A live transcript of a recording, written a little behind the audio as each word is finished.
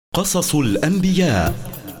قصص الأنبياء.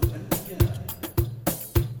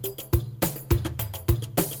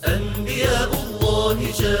 أنبياء الله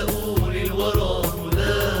جاءوا للورى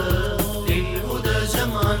للهدى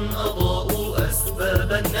جمعا أضاءوا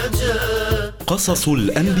أسباب النجاة. قصص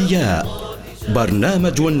الأنبياء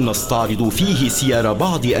برنامج نستعرض فيه سير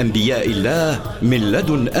بعض أنبياء الله من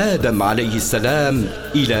لدن آدم عليه السلام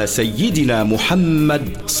إلى سيدنا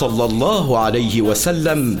محمد صلى الله عليه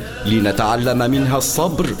وسلم، لنتعلم منها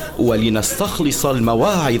الصبر ولنستخلص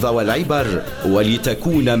المواعظ والعبر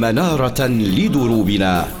ولتكون منارة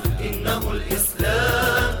لدروبنا. إنه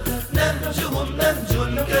الإسلام نهجهم نهج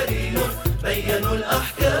كريم بينوا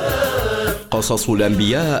الأحكام. قصص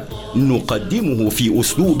الأنبياء نقدمه في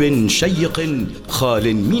أسلوب شيق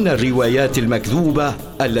خال من الروايات المكذوبة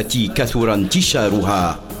التي كثر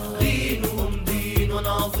انتشارها. دينهم دين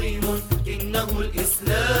عظيم إنه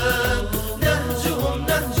الإسلام نهجهم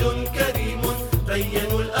نهج كريم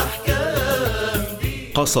بينوا الأحكام.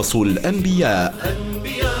 قصص الأنبياء.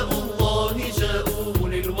 أنبياء الله جاءوا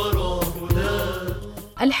للورى هدى.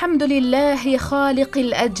 الحمد لله خالق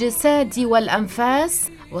الأجساد والأنفاس،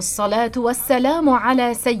 والصلاة والسلام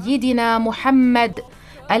على سيدنا محمد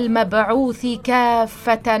المبعوث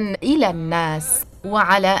كافة إلى الناس،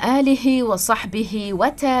 وعلى آله وصحبه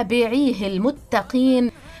وتابعيه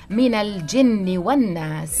المتقين من الجن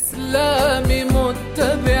والناس. الإسلام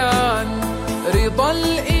متبعا رضا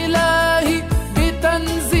الإله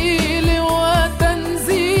بتنزيل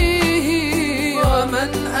وتنزيه،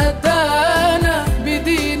 ومن أتانا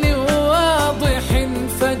بدين واضح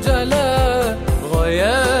فجلا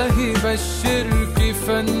غياهب الشرك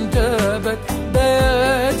فانجابت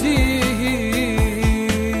بياجيه.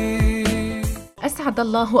 أسعد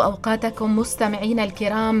الله أوقاتكم مستمعين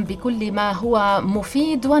الكرام بكل ما هو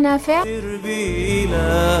مفيد ونافع.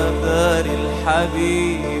 إلى دار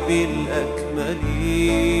الحبيب الأكمل،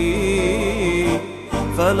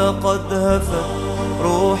 فلقد هفت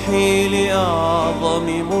روحي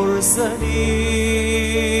لأعظم مرسلي،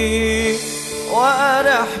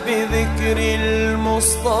 وأرح بذكر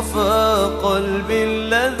المصطفى قلبي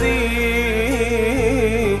الذي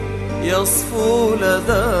يصفو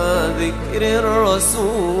لدى ذكر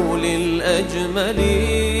الرسول الأجمل.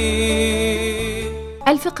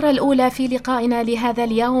 الفقرة الأولى في لقائنا لهذا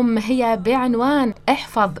اليوم هي بعنوان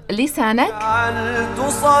احفظ لسانك. جعلت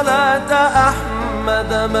صلاة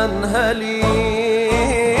أحمد منهلي،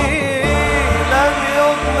 لم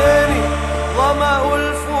يضمني ظمأ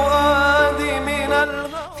الفؤاد من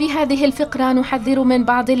في هذه الفقرة نحذر من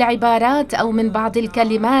بعض العبارات أو من بعض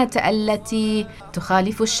الكلمات التي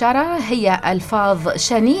تخالف الشرع، هي ألفاظ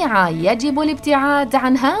شنيعة يجب الابتعاد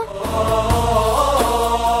عنها.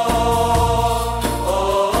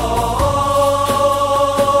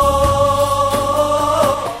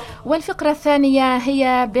 والفقرة الثانية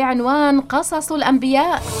هي بعنوان قصص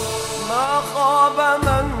الأنبياء. ما خاب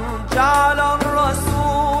من جعل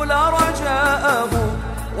الرسول رجاءه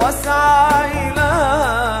وسعى إلى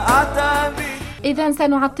عتابه. إذن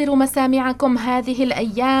سنعطر مسامعكم هذه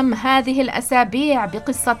الأيام، هذه الأسابيع،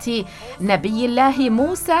 بقصة نبي الله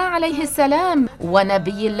موسى عليه السلام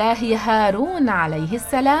ونبي الله هارون عليه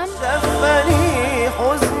السلام. شفني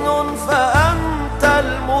حزن فأنت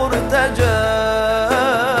المرتجى،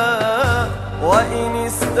 وإن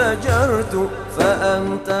استجرت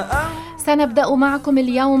فأنت سنبدأ معكم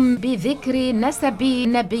اليوم بذكر نسب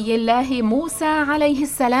نبي الله موسى عليه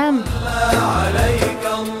السلام. صلى عليك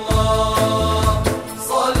الله،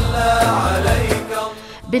 صلى عليك الله.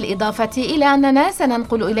 بالإضافة إلى أننا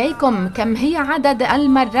سننقل إليكم كم هي عدد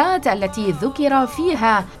المرات التي ذكر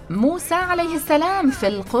فيها موسى عليه السلام في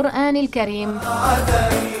القرآن الكريم.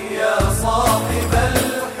 عدني يا صاحب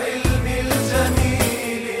الحلم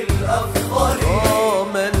الجميل الأفضل،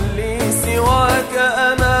 من لي سواك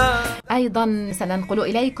أنا. أيضا سننقل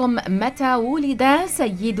إليكم متى ولد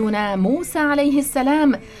سيدنا موسى عليه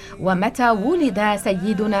السلام ومتى ولد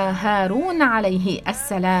سيدنا هارون عليه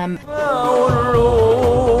السلام.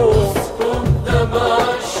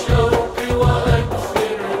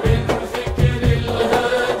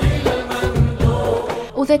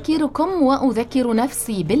 أذكركم وأذكر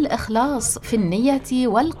نفسي بالإخلاص في النية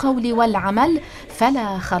والقول والعمل،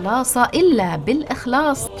 فلا خلاص إلا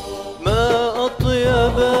بالإخلاص. ما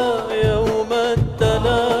أطيب يوم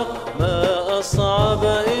التلاق، ما أصعب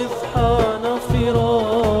إذ حان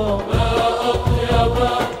فراق. ما أطيب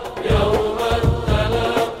يوم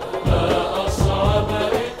التلاق، ما أصعب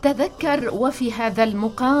تذكر وفي هذا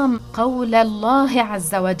المقام قول الله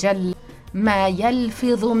عز وجل: ما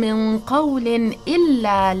يلفظ من قول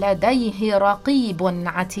إلا لديه رقيب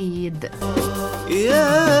عتيد.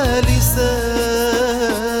 يا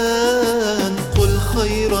لسان قل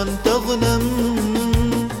خيرا خيرا تغنم،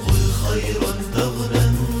 قل خيرا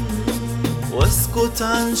تغنم، واسكت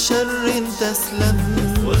عن شر تسلم،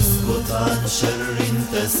 واسكت عن شر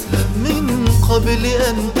تسلم، من قبل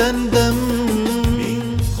أن تندم،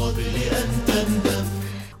 من قبل أن تندم.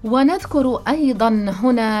 ونذكر أيضا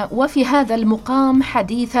هنا وفي هذا المقام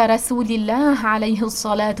حديث رسول الله عليه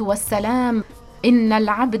الصلاة والسلام: إن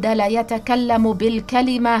العبد لا يتكلم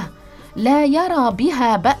بالكلمة لا يرى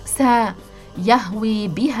بها بأسا يهوي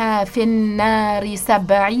بها في النار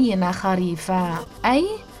 70 خريفا، أي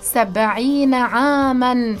 70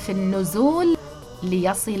 عاما في النزول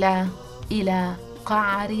ليصل إلى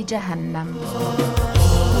قعر جهنم.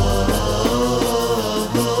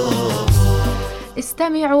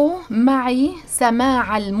 استمعوا معي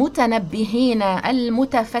سماع المتنبهين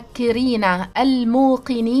المتفكرين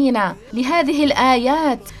الموقنين لهذه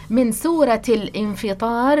الآيات من سورة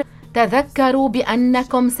الانفطار. تذكروا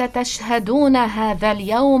بأنكم ستشهدون هذا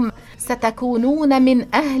اليوم، ستكونون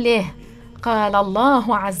من أهله. قال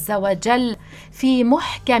الله عز وجل في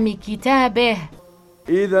محكم كتابه: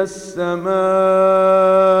 إذا السماء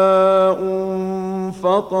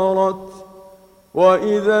انفطرت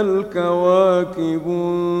وإذا الكواكب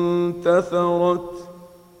انتثرت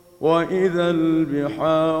وإذا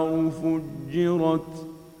البحار فجرت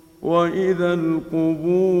وإذا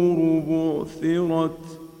القبور بعثرت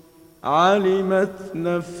علمت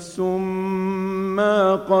نفس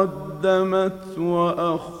ما قدمت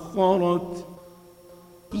وأخرت.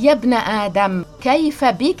 يا ابن آدم، كيف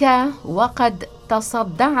بك وقد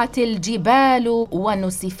تصدعت الجبال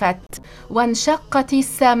ونسفت، وانشقت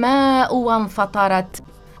السماء وانفطرت،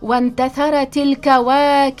 وانتثرت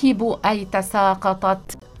الكواكب أي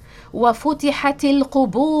تساقطت، وفتحت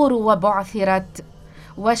القبور وبعثرت،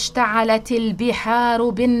 واشتعلت البحار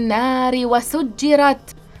بالنار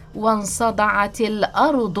وسجرت، وانصدعت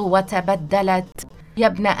الأرض وتبدلت. يا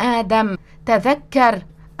ابن آدم، تذكر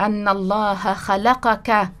أن الله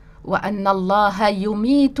خلقك وأن الله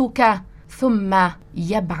يميتك ثم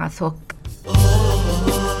يبعثك.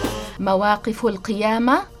 مواقف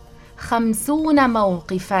القيامة 50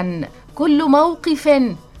 موقفا، كل موقف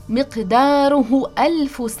مقداره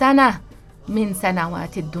 1000 سنة من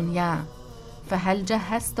سنوات الدنيا. فهل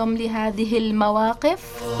جهزتم لهذه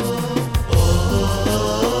المواقف؟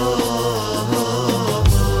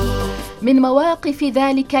 من مواقف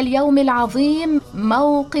ذلك اليوم العظيم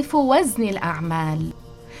موقف وزن الأعمال،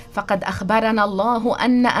 فقد أخبرنا الله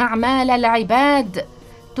أن أعمال العباد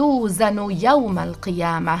توزن يوم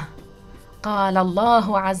القيامة. قال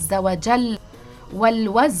الله عز وجل: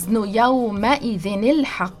 والوزن يومئذ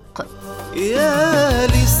الحق. يا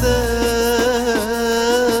لسان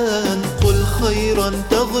قل خيرا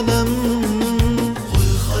تغنم، قل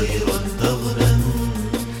خيرا تغنم.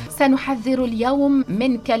 سنحذر اليوم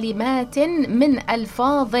من كلمات من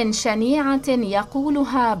ألفاظ شنيعة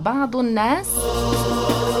يقولها بعض الناس،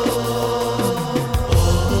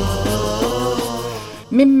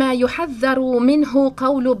 مما يحذر منه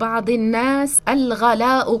قول بعض الناس: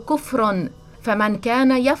 الغلاء كفر. فمن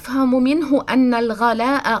كان يفهم منه أن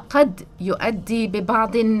الغلاء قد يؤدي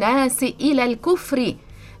ببعض الناس إلى الكفر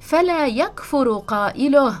فلا يكفر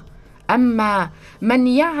قائله. أما من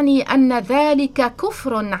يعني أن ذلك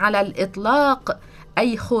كفر على الإطلاق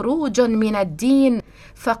أي خروج من الدين،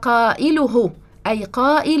 فقائله أي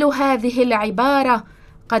قائل هذه العبارة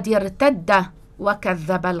قد ارتد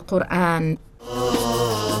وكذب القرآن.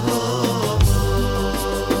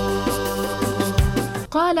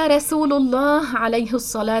 قال رسول الله عليه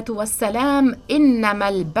الصلاة والسلام: إنما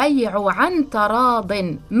البيع عن تراض.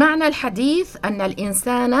 معنى الحديث أن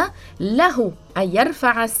الإنسان له أن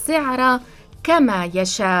يرفع السعر كما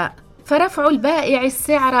يشاء، فرفع البائع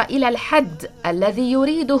السعر إلى الحد الذي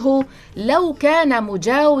يريده لو كان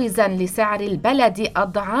مجاوزا لسعر البلد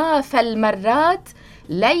أضعاف المرات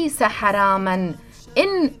ليس حراما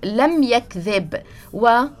إن لم يكذب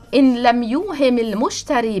وإن لم يوهم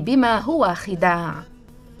المشتري بما هو خداع.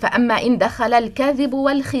 فأما إن دخل الكذب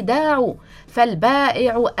والخداع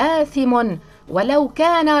فالبائع آثم ولو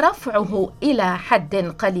كان رفعه إلى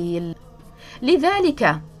حد قليل.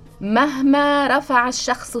 لذلك مهما رفع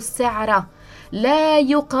الشخص السعر لا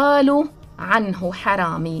يقال عنه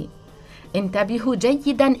حرامي. انتبهوا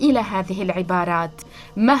جيدا إلى هذه العبارات: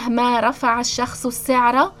 مهما رفع الشخص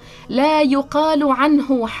السعر لا يقال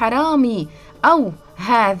عنه حرامي أو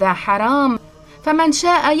هذا حرام، فمن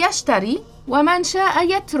شاء يشتري ومن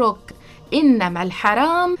شاء يترك. إنما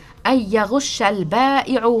الحرام أن يغش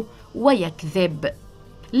البائع ويكذب.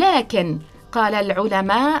 لكن قال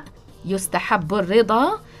العلماء: يستحب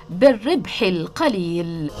الرضا بالربح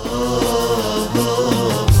القليل.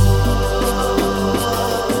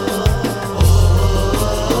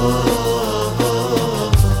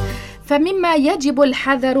 فمما يجب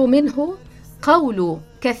الحذر منه قول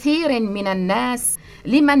كثير من الناس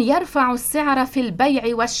لمن يرفع السعر في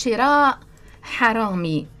البيع والشراء: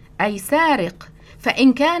 حرامي، أي سارق.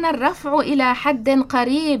 فإن كان الرفع إلى حد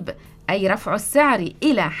قريب، أي رفع السعر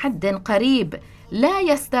إلى حد قريب، لا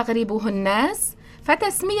يستغربه الناس،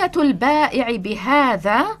 فتسمية البائع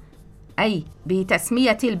بهذا، أي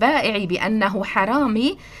بتسمية البائع بأنه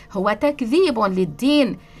حرامي، هو تكذيب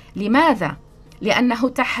للدين. لماذا؟ لأنه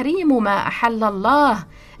تحريم ما أحل الله،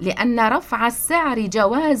 لأن رفع السعر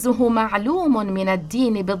جوازه معلوم من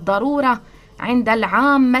الدين بالضرورة عند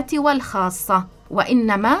العامة والخاصة،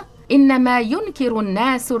 وإنما ينكر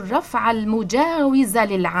الناس الرفع المجاوز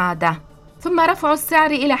للعادة. ثم رفع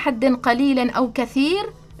السعر إلى حد قليل أو كثير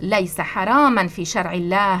ليس حراما في شرع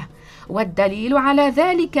الله، والدليل على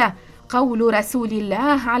ذلك قول رسول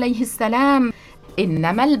الله عليه السلام: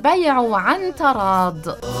 إنما البيع عن تراض.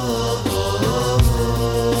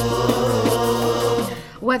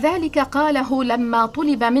 وذلك قاله لما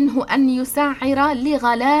طلب منه أن يسعر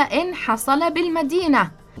لغلاء حصل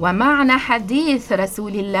بالمدينة. ومعنى حديث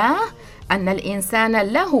رسول الله أن الإنسان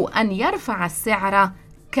له أن يرفع السعر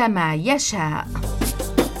كما يشاء.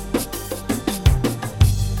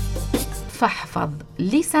 فاحفظ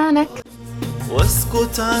لسانك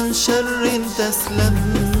واسكت عن شر تسلم،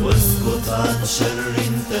 واسكت عن شر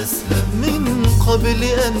تسلم، من قبل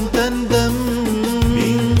أن تندم،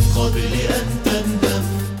 من قبل أن تندم.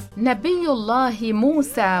 نبي الله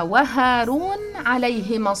موسى وهارون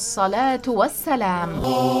عليهما الصلاة والسلام.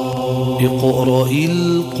 اقرأ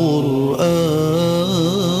القرآن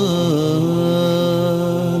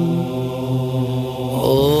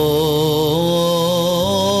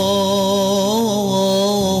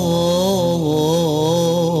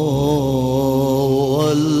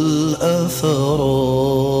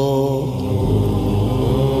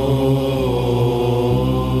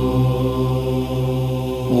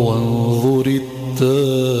وانظر التاريخ.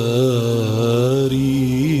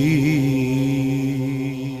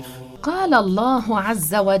 قال الله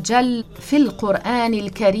عز وجل في القرآن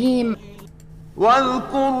الكريم: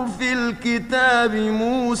 واذكر في الكتاب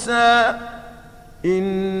موسى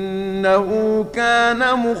إنه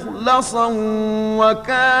كان مخلصا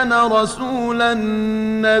وكان رسولا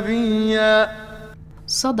نبيا.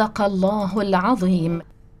 صدق الله العظيم.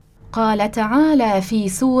 قال تعالى في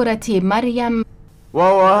سورة مريم: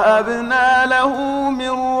 ووهبنا له من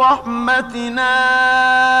رحمتنا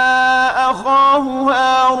أخاه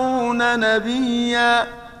هارون نبيا.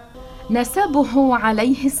 نسبه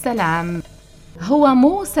عليه السلام هو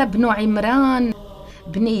موسى بن عمران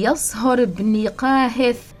بن يصهر بن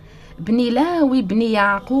قاهث بن لاوي بن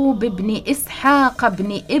يعقوب بن إسحاق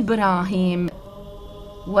بن إبراهيم،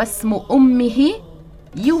 واسم أمه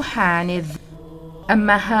يوحانذ.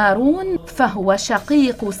 أما هارون فهو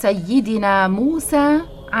شقيق سيدنا موسى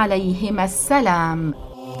عليهما السلام.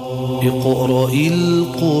 اقرأ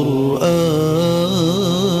القرآن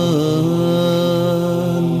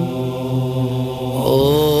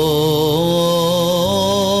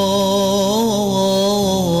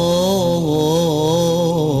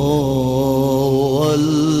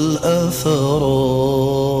والأثر.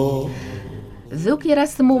 ذكر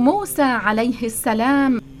اسم موسى عليه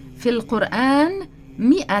السلام في القرآن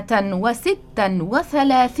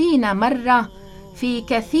 136 مرة في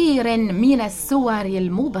كثير من السور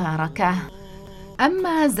المباركة.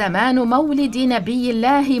 أما زمان مولد نبي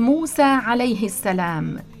الله موسى عليه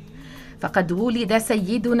السلام، فقد ولد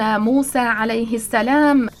سيدنا موسى عليه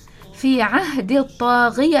السلام في عهد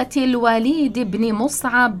الطاغية الوليد بن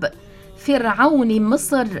مصعب فرعون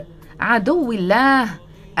مصر عدو الله،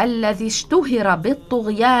 الذي اشتهر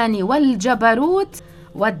بالطغيان والجبروت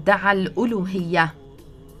وادعى الألوهية.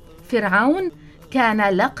 فرعون كان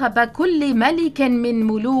لقب كل ملك من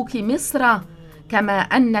ملوك مصر، كما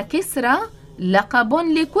أن كسرى لقب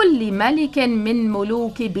لكل ملك من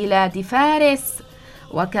ملوك بلاد فارس،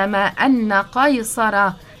 وكما أن قيصر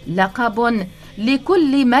لقب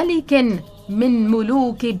لكل ملك من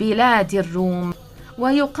ملوك بلاد الروم.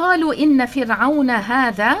 ويقال إن فرعون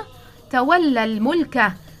هذا تولى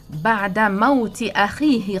الملك بعد موت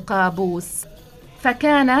أخيه قابوس،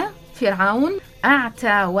 فكان فرعون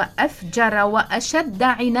أعتى وأفجر وأشد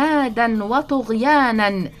عنادا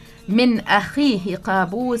وطغيانا من أخيه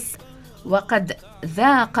قابوس، وقد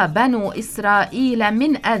ذاق بنو إسرائيل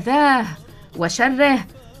من أذاه وشره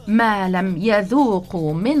ما لم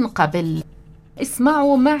يذوقوا من قبل.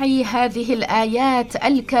 اسمعوا معي هذه الآيات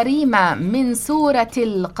الكريمة من سورة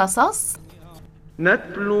القصص.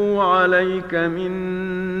 نتلو عليك من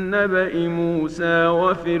نبأ موسى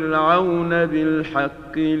وفرعون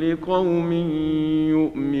بالحق لقوم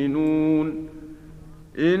يؤمنون.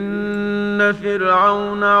 إن إن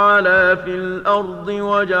فرعون علا في الأرض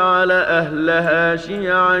وجعل أهلها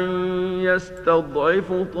شيعا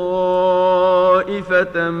يستضعف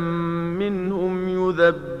طائفة منهم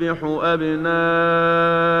يذبح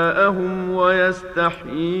أبناءهم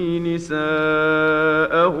ويستحيي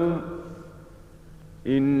نساءهم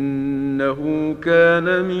إنه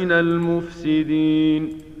كان من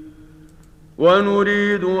المفسدين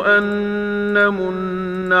ونريد أن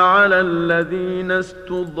نمن على الذين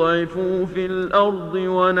استضعفوا في الأرض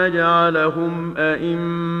ونجعلهم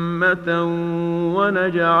أئمة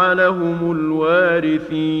ونجعلهم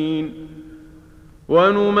الوارثين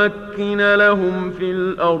ونمكن لهم في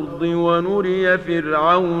الأرض ونري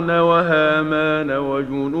فرعون وهامان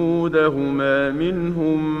وجنودهما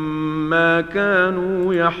منهم ما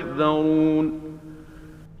كانوا يحذرون.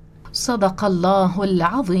 صدق الله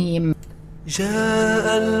العظيم.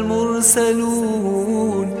 جاء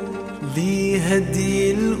المرسلون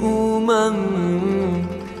لهدي الأمم،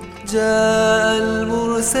 جاء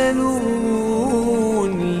المرسلون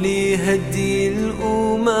لهدي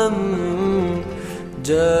الأمم،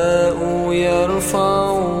 جاءوا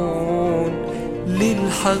يرفعون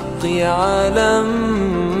للحق علم.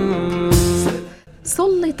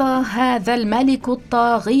 سلط هذا الملك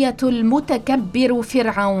الطاغية المتكبر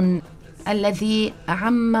فرعون الذي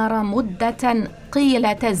عمر مدة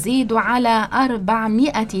قيل تزيد على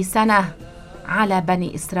 400 سنة على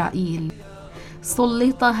بني إسرائيل.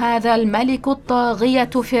 سلط هذا الملك الطاغية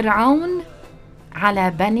فرعون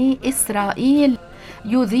على بني إسرائيل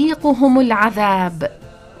يذيقهم العذاب،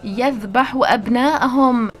 يذبح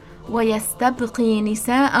أبناءهم ويستبقي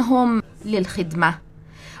نساءهم للخدمة،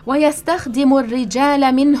 ويستخدم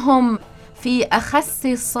الرجال منهم في أخس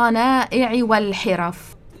الصنائع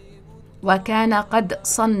والحرف. وكان قد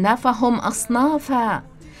صنفهم أصنافا،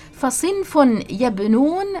 فصنف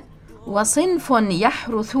يبنون، وصنف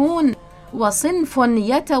يحرثون، وصنف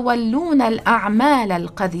يتولون الأعمال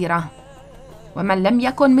القذرة. ومن لم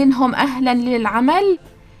يكن منهم أهلا للعمل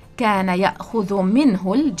كان يأخذ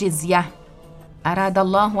منه الجزية. أراد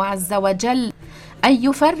الله عز وجل أن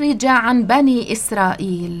يفرج عن بني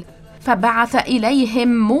إسرائيل، فبعث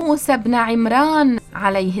إليهم موسى بن عمران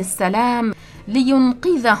عليه السلام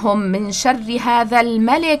لينقذهم من شر هذا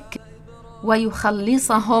الملك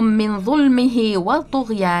ويخلصهم من ظلمه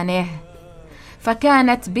وطغيانه.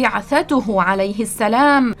 فكانت بعثته عليه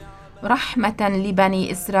السلام رحمة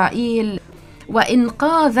لبني إسرائيل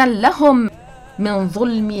وإنقاذا لهم من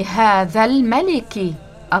ظلم هذا الملك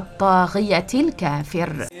الطاغية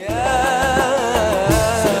الكافر.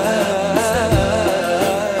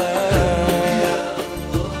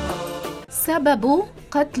 سبب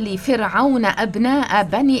قتل فرعون أبناء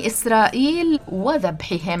بني إسرائيل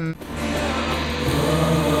وذبحهم.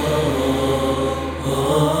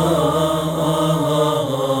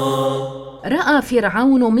 رأى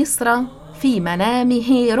فرعون مصر في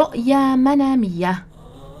منامه رؤيا منامية.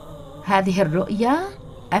 هذه الرؤيا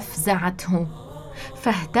أفزعته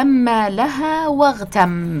فاهتم لها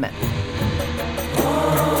واغتم.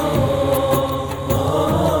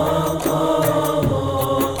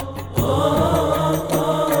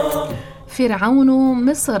 فرعون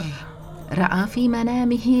مصر رأى في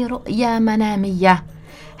منامه رؤيا منامية.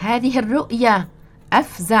 هذه الرؤيا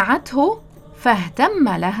أفزعته فاهتم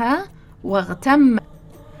لها واغتم،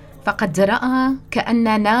 فقد رأى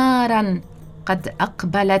كأن ناراً قد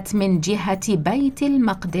أقبلت من جهة بيت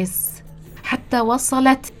المقدس حتى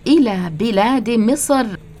وصلت إلى بلاد مصر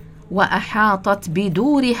وأحاطت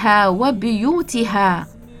بدورها وبيوتها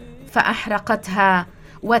فأحرقتها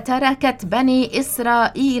وتركت بني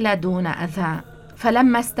إسرائيل دون أذى.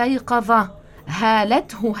 فلما استيقظ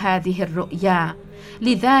هالته هذه الرؤيا،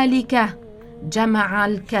 لذلك جمع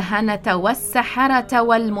الكهنة والسحرة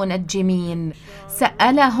والمنجمين،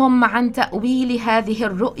 سألهم عن تأويل هذه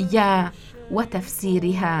الرؤيا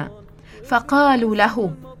وتفسيرها، فقالوا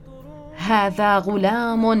له: هذا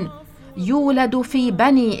غلام يولد في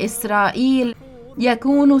بني إسرائيل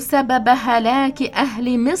يكون سبب هلاك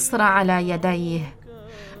أهل مصر على يديه،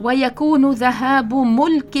 ويكون ذهاب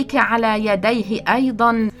ملكك على يديه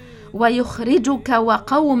أيضا، ويخرجك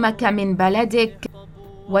وقومك من بلدك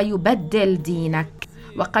ويبدل دينك،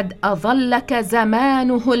 وقد أظلك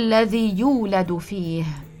زمانه الذي يولد فيه.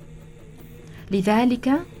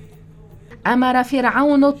 لذلك أمر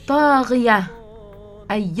فرعون الطاغية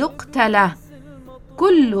أن يقتل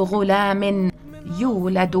كل غلام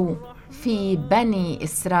يولد في بني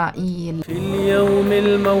إسرائيل. في اليوم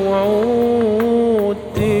الموعود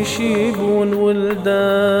تشيب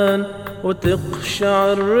الولدان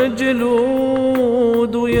وتقشعر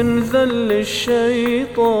جلود وينذل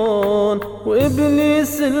الشيطان،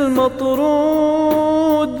 وإبليس المطرود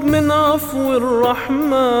من عفو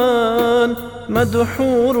الرحمن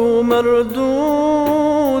مدحور ومردود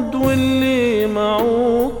واللي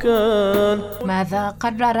معه كان. ماذا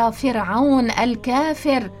قرر فرعون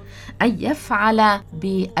الكافر أن يفعل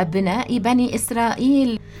بأبناء بني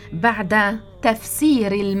إسرائيل بعد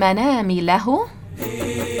تفسير المنام له؟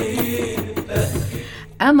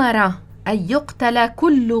 أمر أن يقتل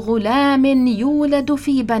كل غلام يولد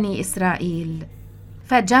في بني إسرائيل،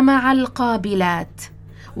 فجمع القابلات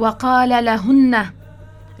وقال لهن: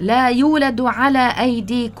 لا يولد على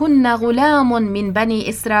أيديكن غلام من بني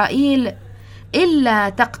إسرائيل إلا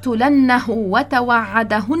تقتلنه،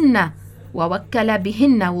 وتوعدهن ووكل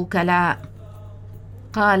بهن وكلاء.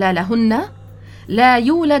 قال لهن: لا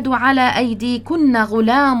يولد على أيديكن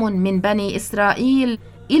غلام من بني إسرائيل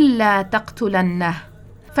إلا تقتلنه.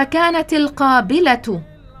 فكانت القابلة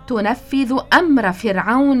تنفذ أمر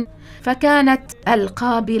فرعون، فكانت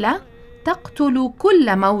القابلة تقتل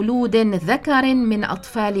كل مولود ذكر من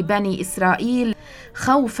أطفال بني إسرائيل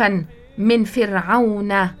خوفا من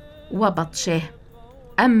فرعون وبطشه.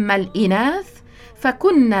 أما الإناث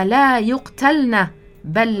فكن لا يقتلن،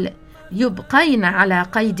 بل يبقين على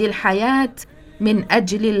قيد الحياة من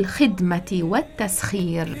أجل الخدمة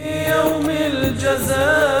والتسخير. يوم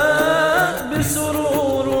الجزاء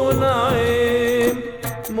بسرور ونعيم،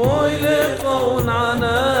 مو يلقون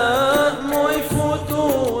عناء، مو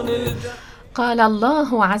يفوتون قال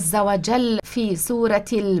الله عز وجل في سورة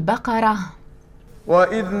البقرة: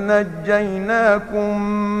 وإذ نجيناكم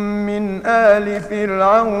من آل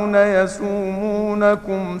فرعون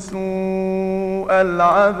يسومونكم سوء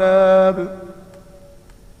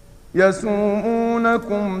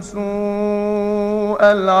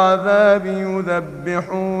العذاب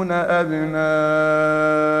يذبحون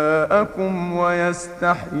أبناءكم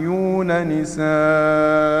ويستحيون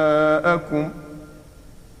نساءكم.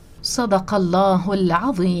 صدق الله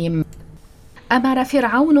العظيم. أمر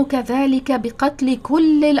فرعون كذلك بقتل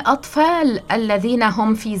كل الأطفال الذين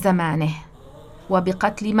هم في زمانه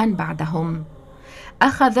وبقتل من بعدهم.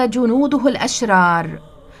 أخذ جنوده الأشرار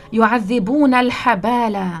يعذبون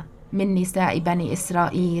الحبالة من نساء بني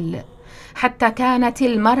إسرائيل، حتى كانت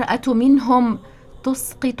المرأة منهم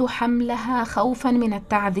تسقط حملها خوفا من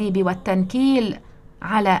التعذيب والتنكيل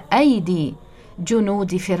على أيدي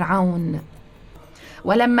جنود فرعون.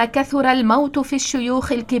 ولما كثر الموت في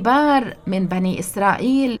الشيوخ الكبار من بني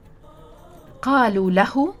إسرائيل، قالوا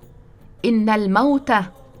له: إن الموت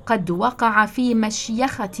قد وقع في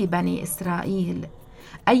مشيخة بني إسرائيل،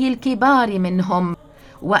 أي الكبار منهم،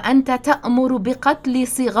 وأنت تأمر بقتل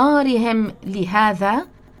صغارهم، لهذا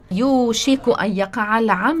يوشك أن يقع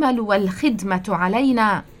العمل والخدمة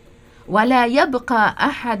علينا، ولا يبقى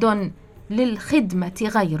أحد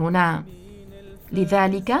للخدمة غيرنا.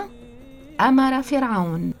 لذلك أمر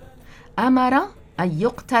فرعون أن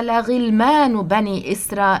يقتل غلمان بني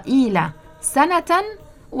إسرائيل سنة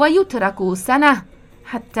ويتركوا سنة،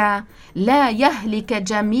 حتى لا يهلك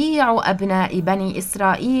جميع أبناء بني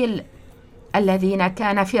إسرائيل الذين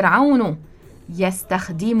كان فرعون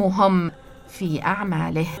يستخدمهم في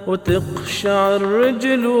أعماله. وتقشعر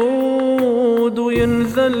جلود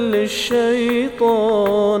وينذل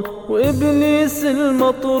الشيطان، وإبليس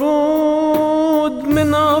المطرود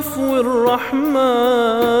من عفو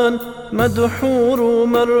الرحمن مدحور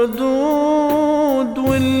ومردود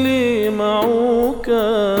واللي معه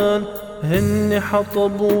كان. هن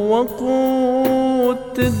حطب وقود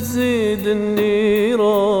تزيد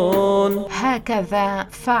النيران. هكذا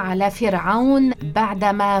فعل فرعون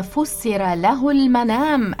بعدما فسر له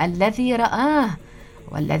المنام الذي رآه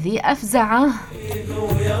والذي أفزعه.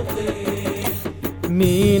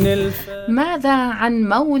 ماذا عن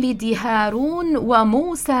مولد هارون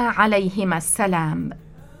وموسى عليهما السلام؟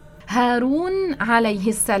 هارون عليه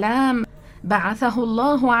السلام بعثه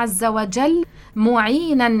الله عز وجل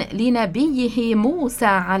معينا لنبيه موسى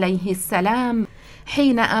عليه السلام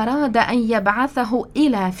حين أراد أن يبعثه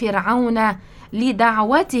إلى فرعون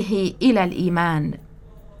لدعوته إلى الإيمان.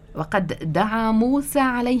 وقد دعا موسى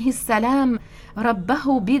عليه السلام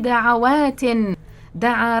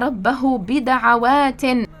دعا ربه بدعوات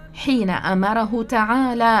حين أمره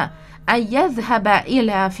تعالى أن يذهب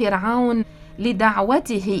إلى فرعون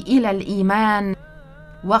لدعوته إلى الإيمان،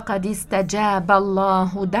 وقد استجاب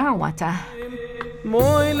الله دعوته.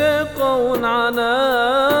 مو يلقون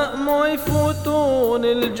عناء، مو يفوتون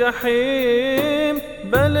الجحيم،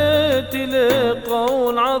 بل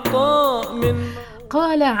يلقون عطاء من.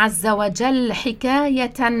 قال عز وجل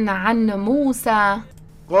حكاية عن موسى: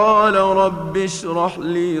 قال رب اشرح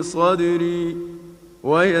لي صدري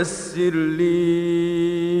ويسر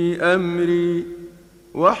لي أمري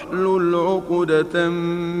واحلل عقدة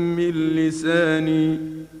من لساني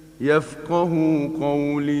يفقه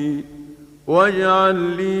قولي واجعل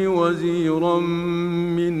لي وزيرا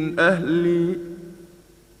من أهلي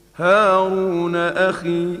هارون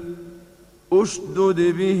أخي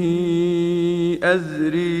أشدد به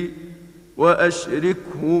أزري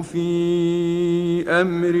وأشركه في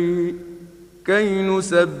أمري كي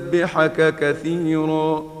نسبحك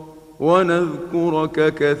كثيرا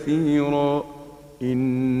ونذكرك كثيرا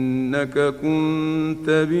إنك كنت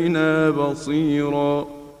بنا بصيرا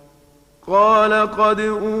قال قد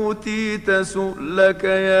أوتيت سؤلك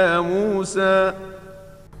يا موسى.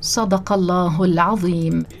 صدق الله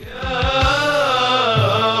العظيم.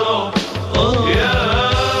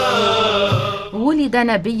 ولد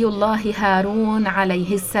نبي الله هارون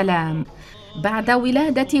عليه السلام بعد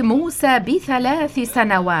ولادة موسى ب3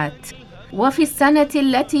 سنوات، وفي السنة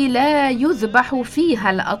التي لا يذبح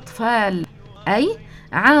فيها الأطفال، أي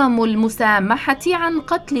عام المسامحة عن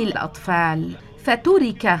قتل الأطفال،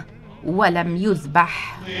 فترك ولم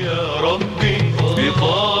يذبح. يا ربي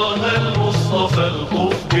بطه المصطفى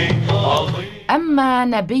الخفي عظيم. أما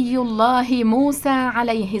نبي الله موسى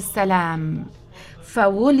عليه السلام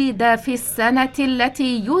فولد في السنة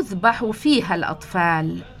التي يذبح فيها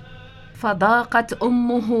الأطفال، فضاقت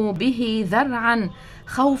أمه به ذرعا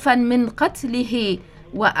خوفا من قتله،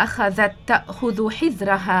 وأخذت تأخذ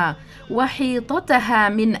حذرها وحيطتها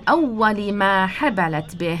من أول ما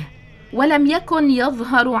حبلت به، ولم يكن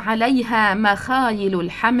يظهر عليها مخايل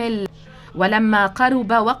الحمل. ولما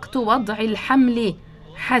قرب وقت وضع الحمل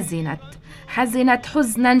حزنت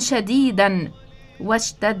حزنا شديدا،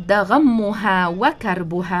 واشتد غمها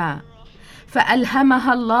وكربها،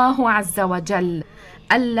 فألهمها الله عز وجل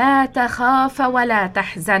ألا تخاف ولا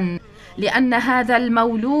تحزن، لأن هذا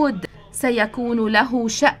المولود سيكون له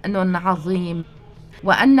شأن عظيم،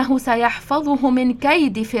 وأنه سيحفظه من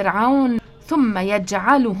كيد فرعون ثم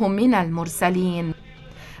يجعله من المرسلين.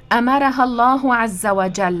 أمرها الله عز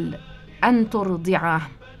وجل أن ترضعه،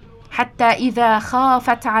 حتى إذا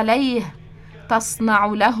خافت عليه تصنع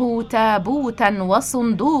له تابوتا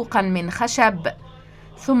وصندوقا من خشب،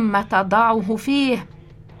 ثم تضعه فيه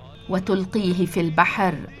وتلقيه في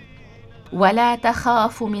البحر، ولا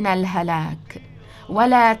تخاف من الهلاك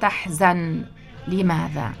ولا تحزن.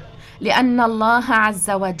 لماذا؟ لأن الله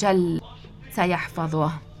عز وجل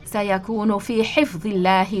سيحفظه، سيكون في حفظ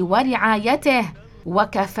الله ورعايته،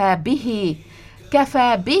 وكفى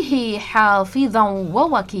به حافظا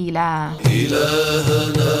ووكيلا.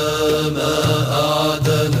 إلهنا ما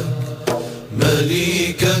أعدلك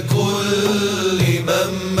مليك كل من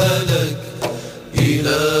ملك،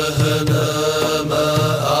 إلهنا ما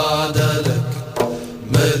أعدلك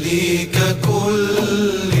مليك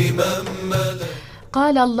كل من ملك.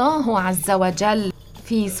 قال الله عز وجل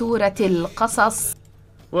في سورة القصص: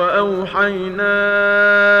 وأوحينا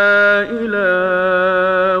إلى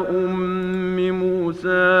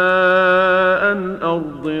موسى أن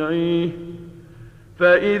أرضعيه،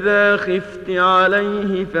 فإذا خفت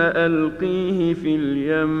عليه فألقيه في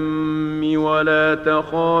اليم ولا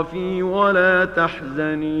تخافي ولا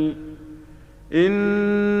تحزني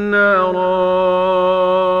إنا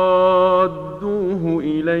رادوه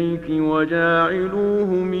إليك وجاعلوه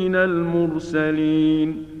من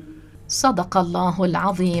المرسلين. صدق الله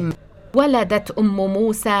العظيم. ولدت أم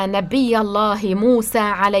موسى نبي الله موسى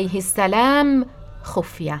عليه السلام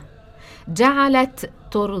خفية، جعلت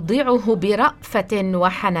ترضعه برأفة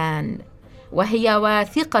وحنان، وهي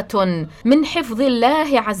واثقة من حفظ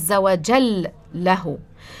الله عز وجل له.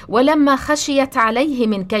 ولما خشيت عليه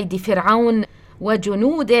من كيد فرعون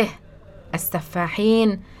وجنوده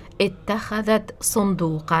السفاحين، اتخذت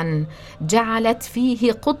صندوقا جعلت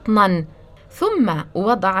فيه قطنا، ثم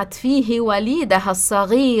وضعت فيه وليدها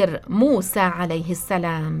الصغير موسى عليه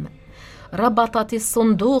السلام. ربطت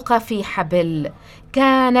الصندوق في حبل،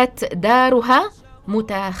 كانت دارها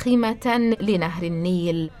متاخمة لنهر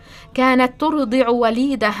النيل، كانت ترضع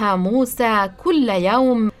وليدها موسى كل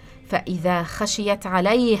يوم، فإذا خشيت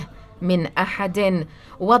عليه من أحد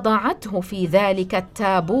وضعته في ذلك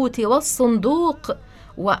التابوت والصندوق،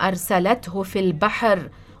 وأرسلته في البحر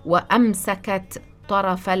وأمسكت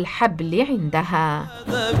طرف الحبل عندها،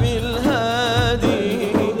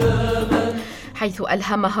 حيث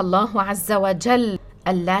ألهمها الله عز وجل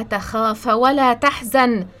ألا تخاف ولا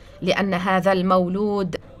تحزن، لأن هذا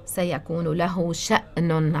المولود سيكون له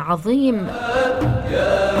شأن عظيم.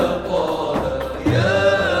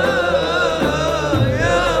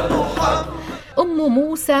 أم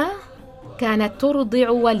موسى كانت ترضع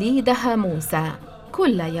وليدها موسى،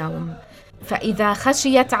 كل يوم، فإذا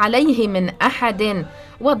خشيت عليه من أحد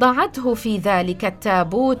وضعته في ذلك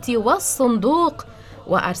التابوت والصندوق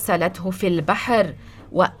وأرسلته في البحر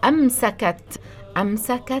وأمسكت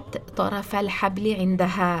طرف الحبل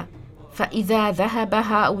عندها، فإذا ذهب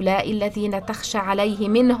هؤلاء الذين تخشى عليه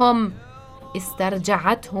منهم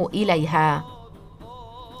استرجعته إليها.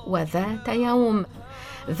 وذات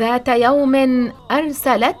يوم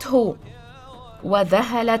أرسلته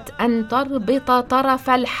وذهلت أن تربط طرف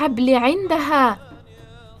الحبل عندها،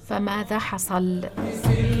 فماذا حصل؟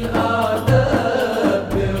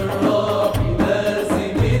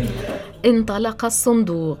 انطلق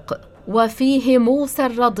الصندوق وفيه موسى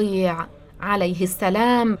الرضيع عليه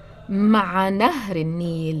السلام مع نهر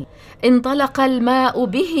النيل، انطلق الماء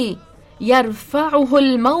به يرفعه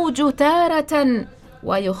الموج تارة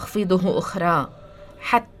ويخفضه أخرى،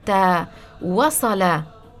 حتى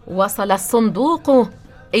وصل الصندوق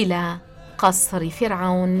إلى قصر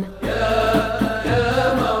فرعون.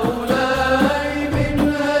 يا مولاي من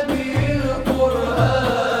هدي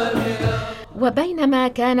القرآن. وبينما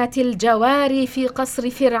كانت الجواري في قصر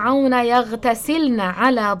فرعون يغتسلن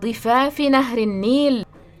على ضفاف نهر النيل،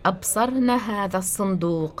 أبصرن هذا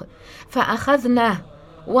الصندوق فأخذنه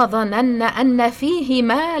وظنن أن فيه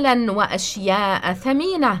مالا وأشياء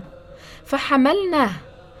ثمينة،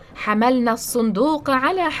 حملنا الصندوق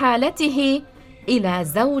على حالته إلى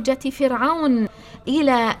زوجة فرعون،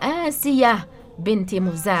 إلى آسية بنت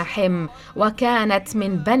مزاحم، وكانت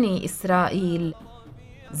من بني إسرائيل.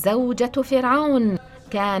 زوجة فرعون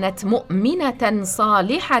كانت مؤمنة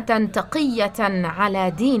صالحة تقية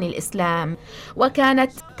على دين الإسلام،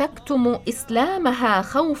 وكانت تكتم إسلامها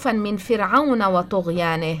خوفا من فرعون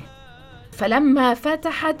وطغيانه. فلما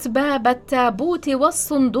فتحت باب التابوت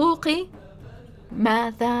والصندوق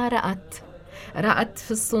ماذا رأت؟ رأت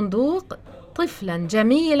في الصندوق طفلا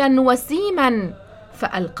جميلا وسيما،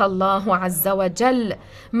 فألقى الله عز وجل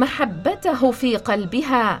محبته في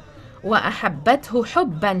قلبها وأحبته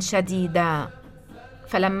حبا شديدا.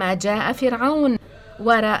 فلما جاء فرعون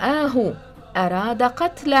ورآه أراد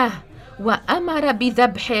قتله وأمر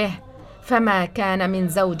بذبحه، فما كان من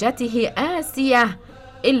زوجته آسية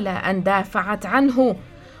إلا أن دافعت عنه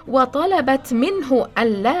وطلبت منه أن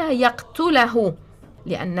لا يقتله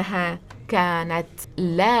لأنها كانت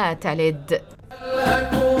لا تلد.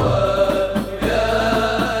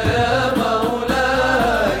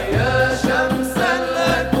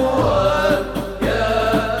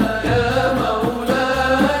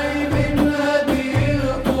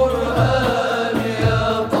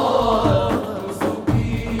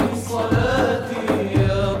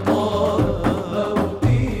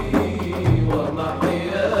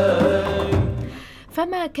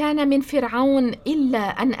 فما كان من فرعون إلا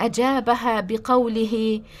أن أجابها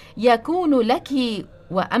بقوله: يكون لك،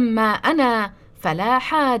 وأما أنا فلا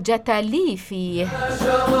حاجة لي فيه.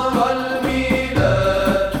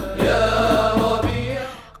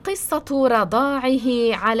 قصة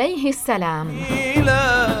رضاعه عليه السلام.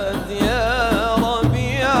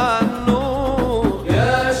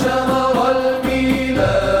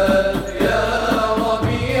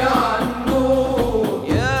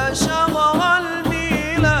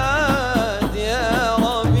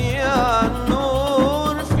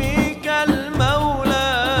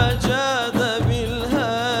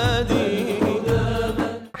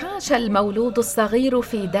 المولود الصغير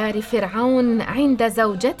في دار فرعون عند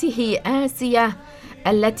زوجته آسية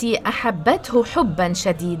التي أحبته حبا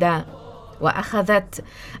شديدا، وأخذت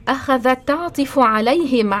تعطف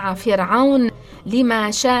عليه مع فرعون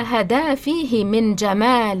لما شاهدا فيه من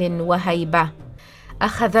جمال وهيبة.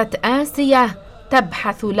 أخذت آسية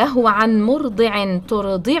تبحث له عن مرضع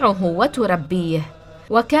ترضعه وتربيه،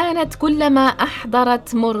 وكانت كلما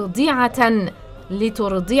أحضرت مرضعة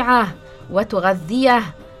لترضعه وتغذيه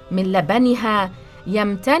من لبنها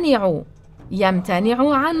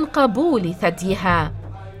يمتنع عن قبول ثديها.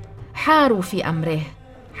 حاروا في أمره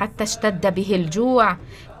حتى اشتد به الجوع،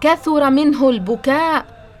 كثر منه البكاء،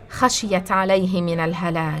 خشيت عليه من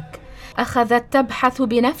الهلاك. أخذت تبحث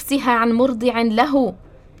بنفسها عن مرضع له،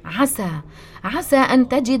 عسى أن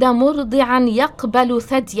تجد مرضعا يقبل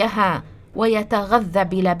ثديها ويتغذى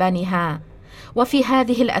بلبنها. وفي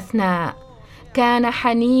هذه الأثناء كان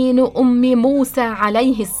حنين أم موسى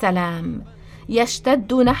عليه السلام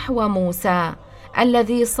يشتد نحو موسى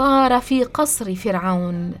الذي صار في قصر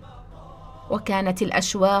فرعون، وكانت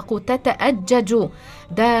الأشواق تتأجج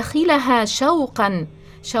داخلها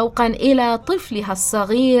شوقا إلى طفلها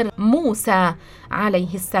الصغير موسى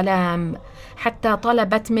عليه السلام، حتى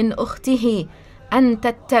طلبت من أخته أن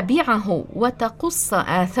تتبعه وتقص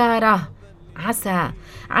آثاره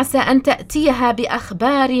عسى أن تأتيها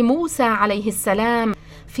بأخبار موسى عليه السلام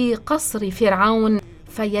في قصر فرعون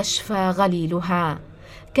فيشفى غليلها.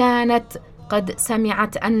 كانت قد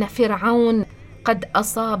سمعت أن فرعون قد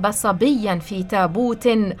أصاب صبيا في تابوت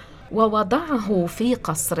ووضعه في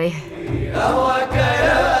قصره. أهواك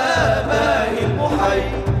يا باهي المحي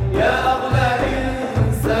يا أغلى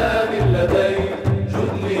إنسان لدي،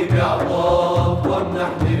 جد لي بعطاك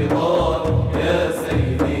وامنحني رضاك يا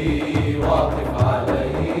سيدي واعطف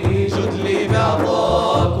علي، جد لي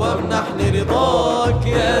بعطاك وامنحني رضاك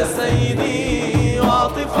يا سيدي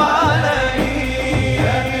واعطف علي.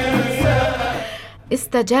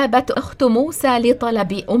 استجابت أخت موسى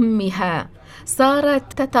لطلب أمها،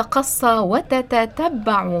 صارت تتقصى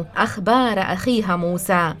وتتتبع أخبار أخيها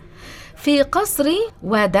موسى في قصر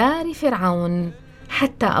ودار فرعون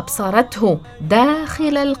حتى أبصرته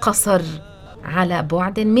داخل القصر على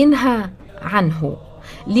بعد منها عنه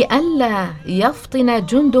لئلا يفطن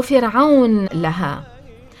جند فرعون لها.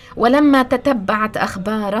 ولما تتبعت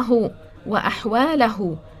أخباره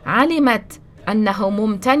وأحواله علمت أنه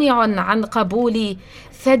ممتنع عن قبول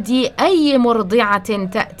ثدي أي مرضعة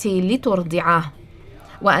تأتي لترضعه،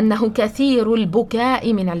 وأنه كثير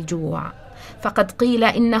البكاء من الجوع، فقد قيل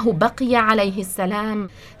إنه بقي عليه السلام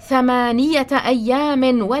 8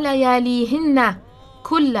 أيام ولياليهن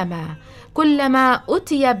كلما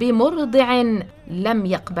أتي بمرضع لم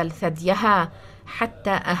يقبل ثديها،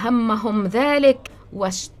 حتى أهمهم ذلك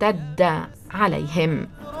واشتد عليهم.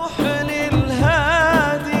 روح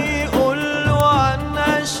للهادي قل عن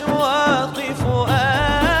أشواق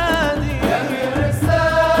فؤادي، يا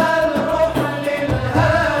مرسال روح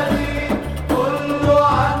للهادي قل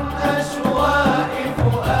عن أشواق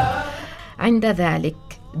فؤادي. عند ذلك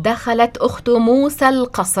دخلت أخت موسى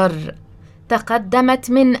القصر،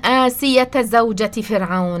 تقدمت من آسية زوجة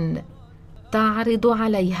فرعون تعرض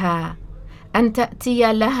عليها أن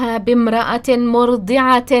تأتي لها بامرأة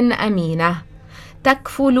مرضعة أمينة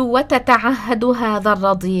تكفل وتتعهد هذا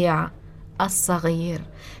الرضيع الصغير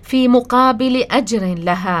في مقابل أجر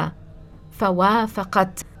لها،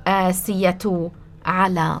 فوافقت آسية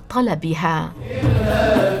على طلبها.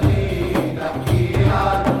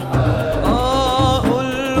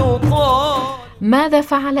 ماذا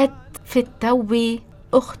فعلت في التو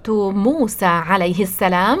أخت موسى عليه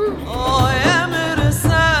السلام؟ يا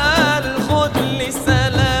مرسال خذ لي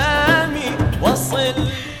سلامي وصل.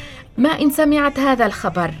 ما إن سمعت هذا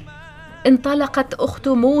الخبر انطلقت أخت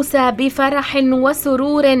موسى بفرح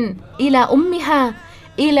وسرور إلى أمها،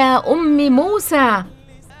 إلى أم موسى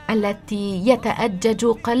التي يتأجج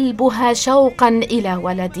قلبها شوقا إلى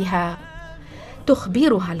ولدها،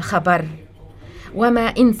 تخبرها الخبر.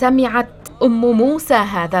 وما إن سمعت أم موسى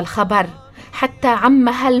هذا الخبر حتى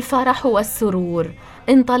عمها الفرح والسرور،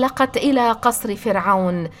 انطلقت إلى قصر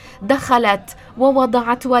فرعون، دخلت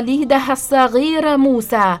ووضعت وليدها الصغير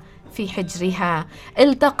موسى في حجرها،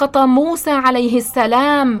 التقط موسى عليه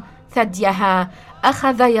السلام ثديها،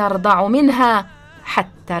 أخذ يرضع منها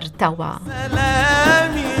حتى ارتوى.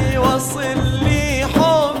 سلامي وصل لي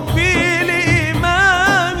حبي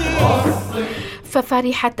لإمامي.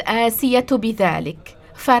 ففرحت آسية بذلك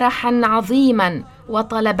فرحا عظيما،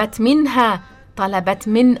 وطلبت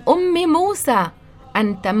من أم موسى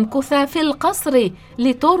أن تمكث في القصر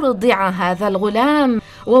لترضع هذا الغلام،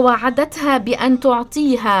 ووعدتها بأن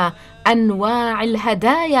تعطيها أنواع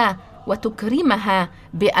الهدايا وتكرمها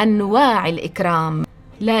بأنواع الإكرام.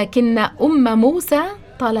 لكن أم موسى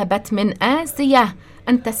طلبت من آسية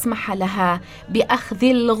أن تسمح لها بأخذ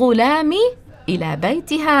الغلام إلى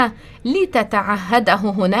بيتها لتتعهده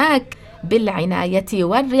هناك بالعناية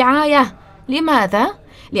والرعاية. لماذا؟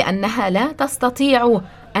 لأنها لا تستطيع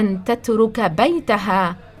أن تترك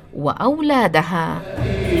بيتها وأولادها.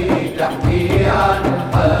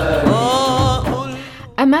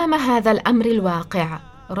 أمام هذا الأمر الواقع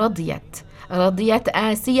رضيت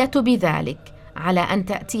آسية بذلك، على أن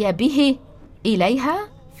تأتي به إليها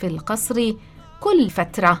في القصر كل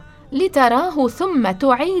فترة لتراه ثم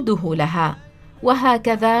تعيده لها.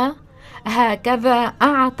 وهكذا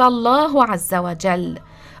أعطى الله عز وجل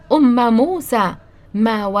أم موسى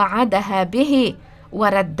ما وعدها به،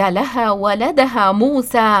 ورد لها ولدها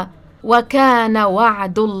موسى، وكان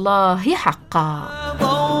وعد الله حقا.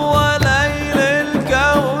 ضوى ليل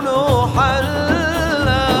الكون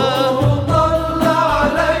حلا، طل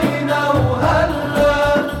علينا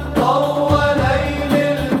وهلا، ضوى ليل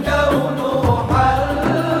الكون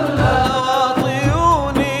حلا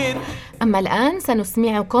طيوني. أما الآن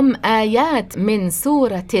سنسمعكم آيات من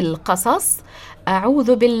سورة القصص.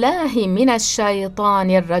 أعوذ بالله من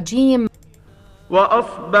الشيطان الرجيم.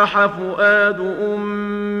 وأصبح فؤاد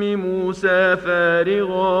أم موسى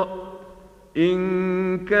فارغا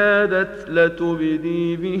إن كادت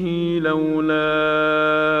لتبدي به لولا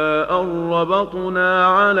أن ربطنا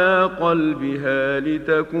على قلبها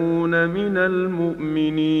لتكون من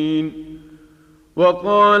المؤمنين.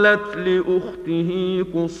 وقالت لأخته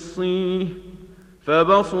قصيه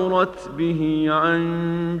فبصرت به عن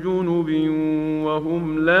جنب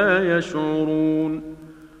وهم لا يشعرون.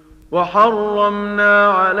 وحرمنا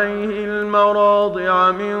عليه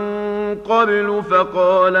المراضع من قبل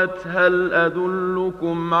فقالت هل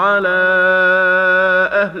أدلكم على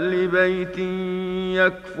أهل بيت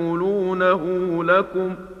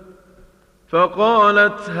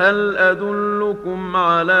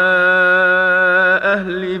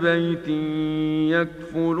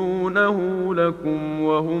يكفلونه لكم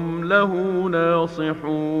وهم له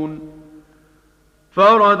ناصحون.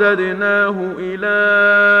 فرددناه إلى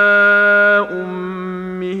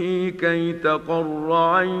أمه كي تقر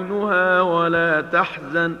عينها ولا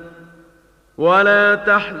تحزن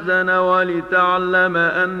ولتعلم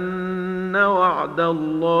أن وعد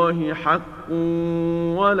الله حق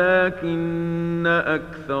ولكن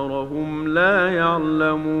أكثرهم لا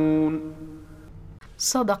يعلمون.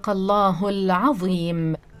 صدق الله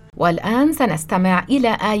العظيم. والآن سنستمع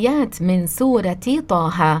إلى آيات من سورة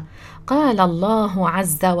طه. قال الله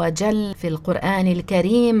عز وجل في القرآن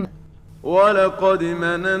الكريم: ولقد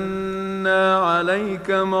مننا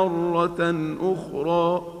عليك مرة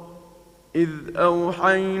أخرى إذ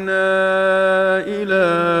أوحينا إلى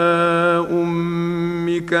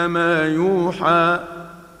أمك ما يوحى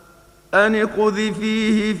أن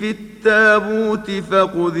اقذفيه في التابوت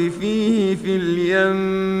فاقذفيه في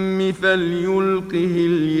اليم فليلقه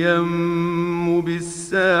اليم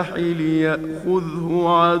بالساحل يأخذه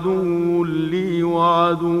عدو لي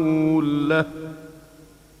وعدو له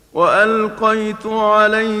وألقيت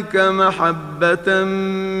عليك محبة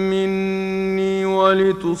مني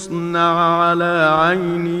ولتصنع على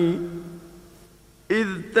عيني إذ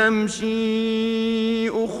تمشي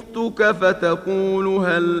أختك فتقول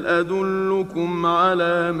هل أدلكم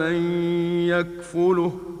على من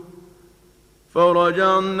يكفله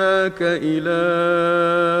فرجعناك إلى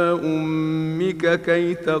أمك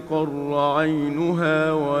كي تقر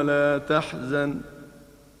عينها ولا تحزن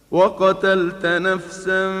وقتلت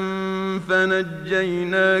نفسا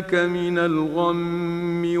فنجيناك من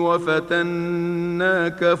الغم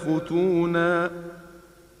وفتناك فتونا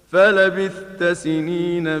فلبثت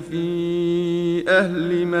سنين في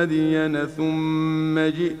أهل مدين ثم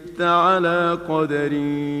جئت على قدر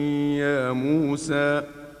يا موسى.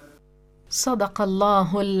 صدق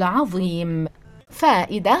الله العظيم.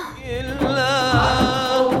 فائدة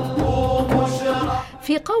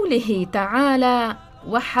في قوله تعالى: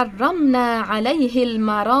 وحرمنا عليه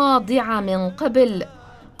المراضع من قبل،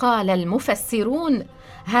 قال المفسرون: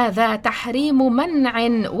 هذا تحريم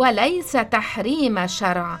منع وليس تحريم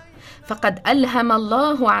شرع، فقد ألهم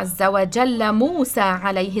الله عز وجل موسى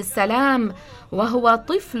عليه السلام وهو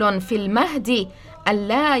طفل في المهد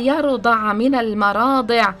ألا يرضع من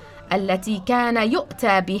المراضع التي كان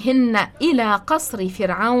يؤتى بهن إلى قصر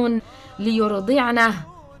فرعون ليرضعنه،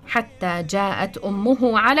 حتى جاءت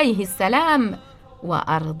أمه عليه السلام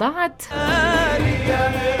وأرضعته.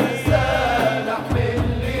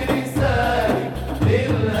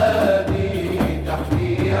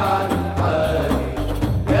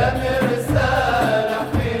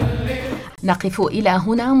 نقف إلى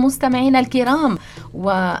هنا مستمعينا الكرام،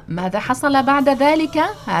 وماذا حصل بعد ذلك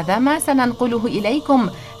هذا ما سننقله إليكم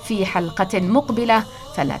في حلقة مقبلة،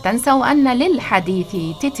 فلا تنسوا أن للحديث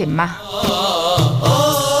تتمة.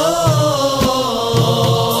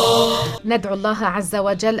 ندعو الله عز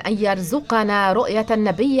وجل أن يرزقنا رؤية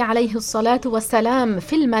النبي عليه الصلاة والسلام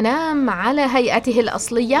في المنام على هيئته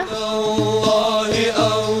الأصلية.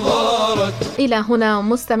 إلى هنا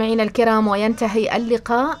مستمعين الكرام وينتهي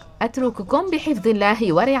اللقاء، أترككم بحفظ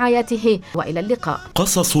الله ورعايته، وإلى اللقاء.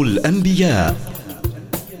 قصص الأنبياء.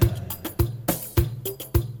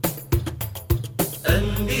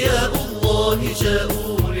 أنبياء الله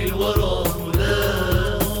جاءوا للورى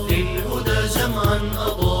للهدى جمعا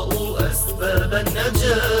أضاءوا أسباب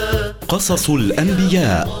النجاة. قصص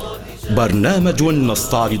الأنبياء، برنامج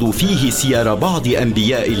نستعرض فيه سير بعض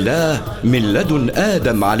أنبياء الله من لدن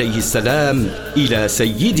آدم عليه السلام إلى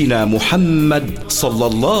سيدنا محمد صلى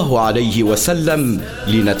الله عليه وسلم،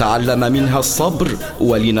 لنتعلم منها الصبر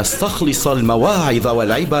ولنستخلص المواعظ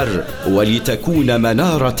والعبر ولتكون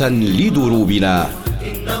منارة لدروبنا.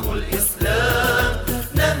 إنه الإسلام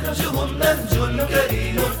نهجهم نهج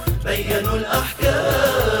كريم بينوا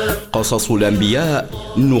الأحكام. قصص الأنبياء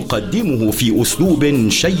نقدمه في أسلوب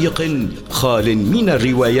شيق خال من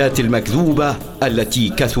الروايات المكذوبة التي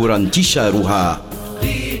كثر انتشارها.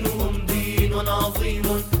 دينهم دين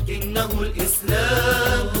الأحكام